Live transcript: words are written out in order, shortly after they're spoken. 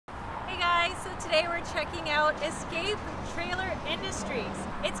Today we're checking out Escape Trailer Industries.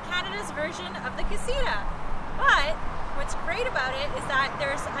 It's Canada's version of the casita. But what's great about it is that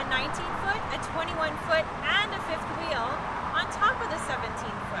there's a 19-foot, a 21-foot, and a fifth wheel on top of the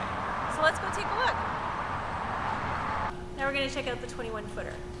 17-foot. So let's go take a look. Now we're going to check out the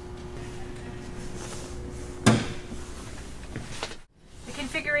 21-footer. The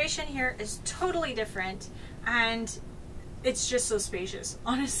configuration here is totally different, and it's just so spacious.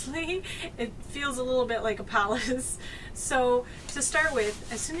 Honestly, it feels a little bit like a palace. So to start with,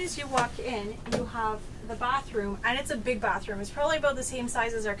 as soon as you walk in, you have the bathroom, and it's a big bathroom. It's probably about the same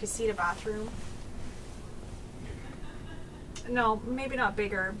size as our casita bathroom. No, maybe not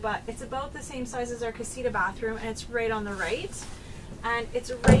bigger, but it's about the same size as our casita bathroom, and it's right on the right. And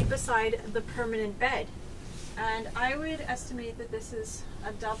it's right beside the permanent bed. And I would estimate that this is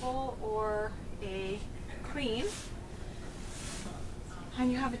a double or a queen. And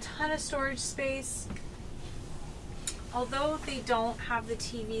you have a ton of storage space. Although they don't have the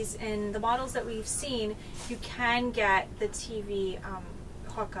TVs in the models that we've seen, you can get the TV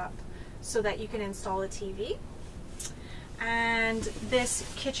hookup so that you can install a TV. And this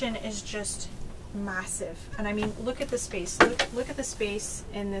kitchen is just massive. And I mean, look at the space. Look at the space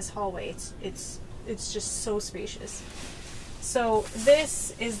in this hallway. It's just so spacious. So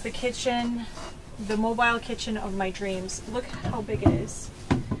this is the kitchen, the mobile kitchen of my dreams. Look how big it is.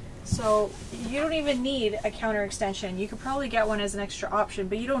 So you don't even need a counter extension. You could probably get one as an extra option,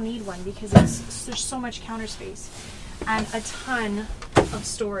 but you don't need one because there's so much counter space and a ton of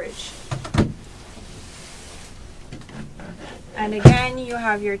storage. And again, you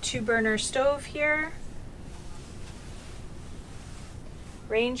have your 2-burner stove here,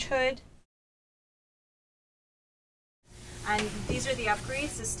 range hood. And these are the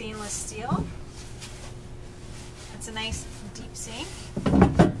upgrades, the stainless steel. It's a nice deep sink,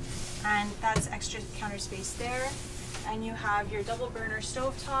 and that's extra counter space there. And you have your double burner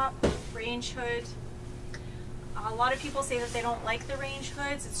stovetop, range hood. A lot of people say that they don't like the range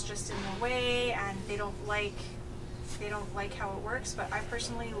hoods, it's just in the way, and they don't like how it works, but I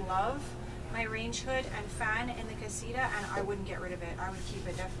personally love my range hood and fan in the casita, and I wouldn't get rid of it. I would keep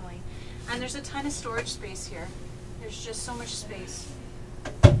it, definitely. And there's a ton of storage space here. There's just so much space.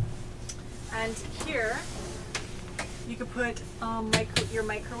 And here, you could put your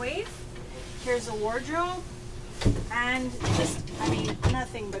microwave. Here's a wardrobe. And just, I mean,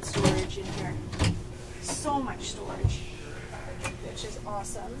 nothing but storage in here. So much storage, which is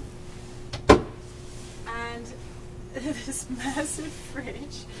awesome. And this massive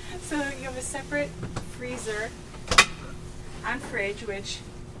fridge. So you have a separate freezer and fridge, which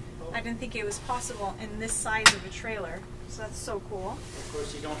I didn't think it was possible in this size of a trailer. So that's so cool. Of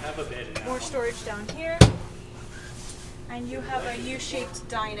course, you don't have a bed in that More one. storage down here. And you have a U-shaped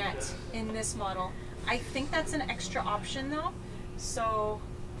dinette in this model. I think that's an extra option though. So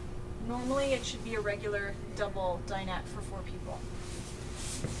normally it should be a regular double dinette for 4 people.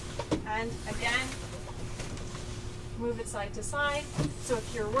 And again, move it side to side. So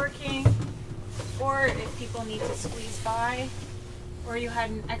if you're working, or if people need to squeeze by, or you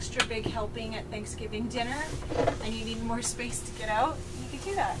had an extra big helping at Thanksgiving dinner and you need more space to get out, you could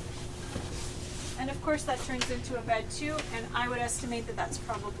do that. And of course that turns into a bed too, and I would estimate that that's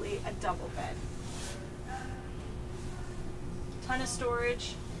probably a double bed. Ton of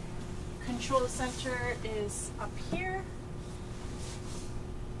storage. Control center is up here.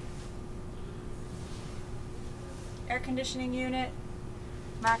 Air conditioning unit,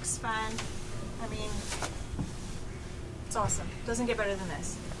 max fan. I mean, it's awesome. Doesn't get better than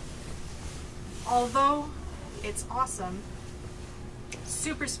this. Although it's awesome,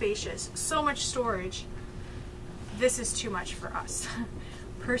 super spacious, so much storage, this is too much for us.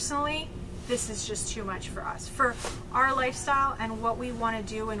 Personally, this is just too much for us. For our lifestyle and what we want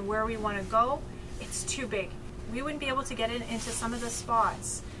to do and where we want to go, it's too big. We wouldn't be able to get into some of the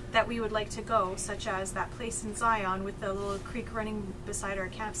spots that we would like to go, such as that place in Zion with the little creek running beside our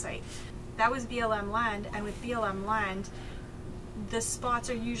campsite. That was BLM land, and with BLM land, the spots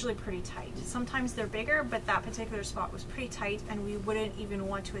are usually pretty tight. Sometimes they're bigger, but that particular spot was pretty tight, and we wouldn't even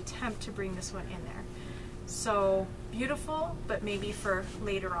want to attempt to bring this one in there. So beautiful, but maybe for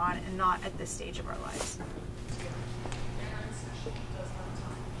later on and not at this stage of our lives.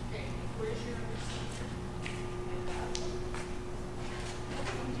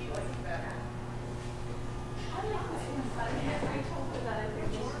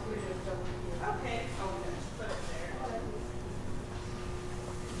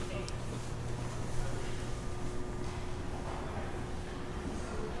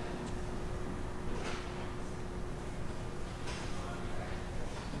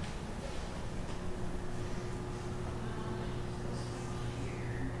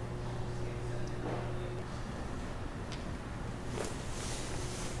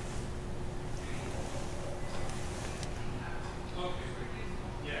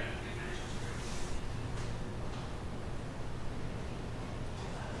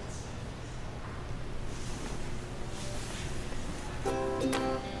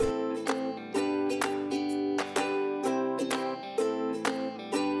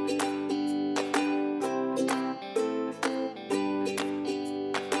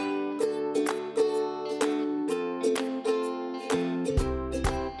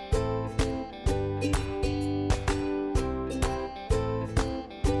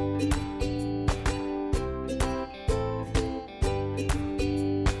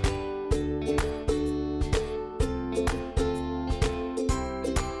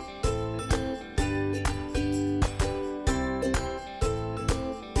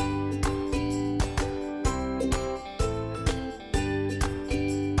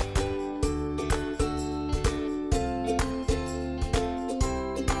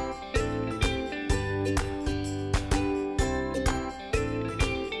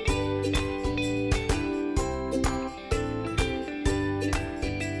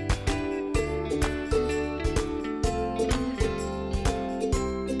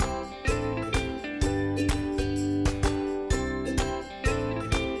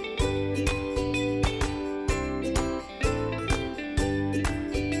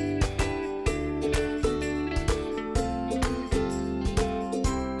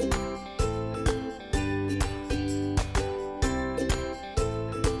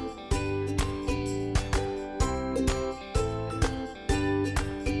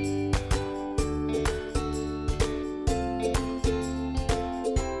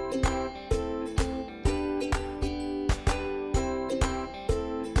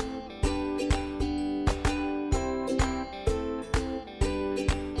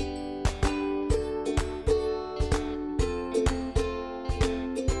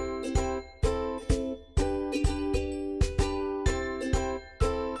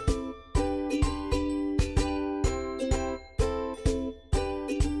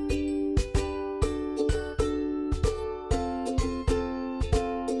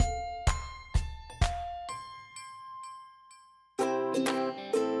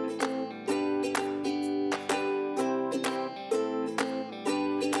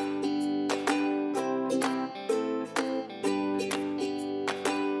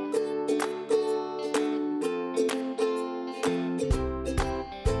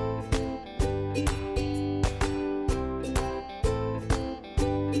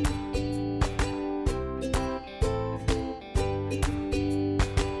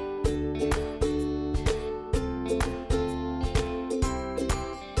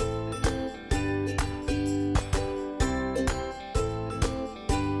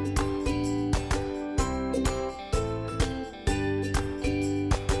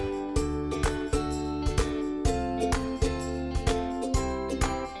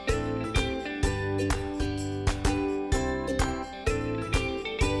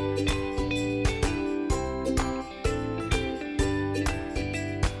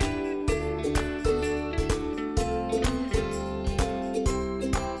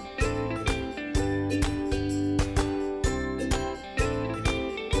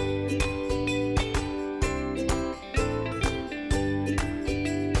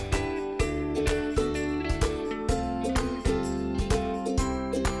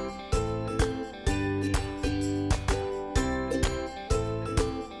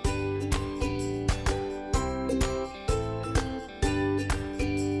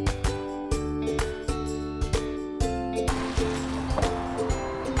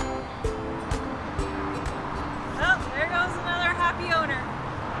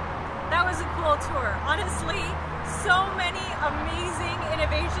 So many amazing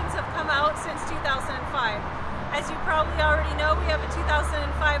innovations have come out since 2005. As you probably already know, we have a 2005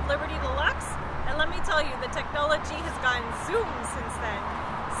 Liberty Deluxe, and let me tell you, the technology has gone zoom since then.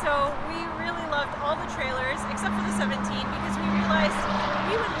 So we really loved all the trailers, except for the 17, because we realized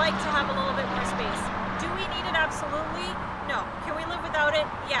we would like to have a little bit more space. Do we need it? Absolutely. No. Can we live without it?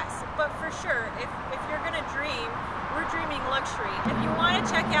 Yes. But for sure, if you're gonna dream, we're dreaming luxury. If you want to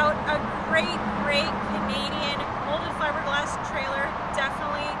check out a great Canadian molded fiberglass trailer,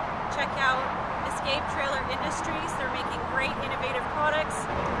 definitely check out Escape Trailer Industries. They're making great innovative products.